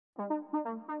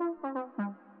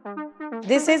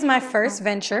This is my first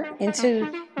venture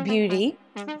into beauty.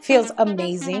 Feels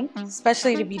amazing,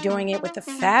 especially to be doing it with the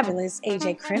fabulous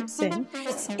AJ Crimson.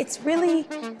 It's really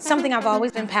something I've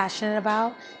always been passionate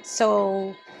about.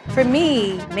 So for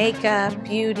me, makeup,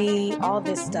 beauty, all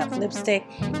this stuff, lipstick,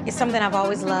 is something I've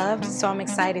always loved. So I'm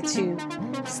excited to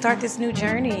start this new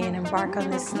journey and embark on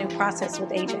this new process with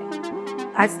AJ.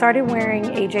 I started wearing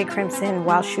AJ Crimson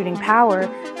while shooting Power,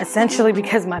 essentially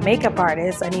because my makeup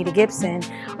artist, Anita Gibson,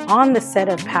 on the set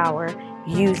of Power,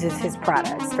 uses his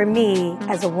products. For me,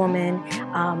 as a woman,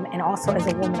 and also as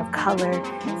a woman of color,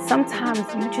 sometimes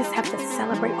you just have to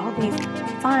celebrate all these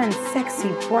fun, sexy,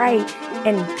 bright,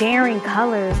 and daring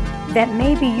colors that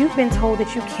maybe you've been told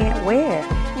that you can't wear.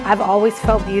 I've always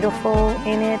felt beautiful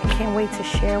in it. I can't wait to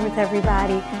share with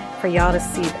everybody, for y'all to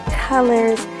see the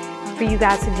colors, for you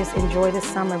guys to just enjoy the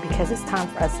summer, because it's time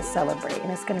for us to celebrate,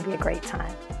 and it's going to be a great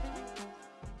time.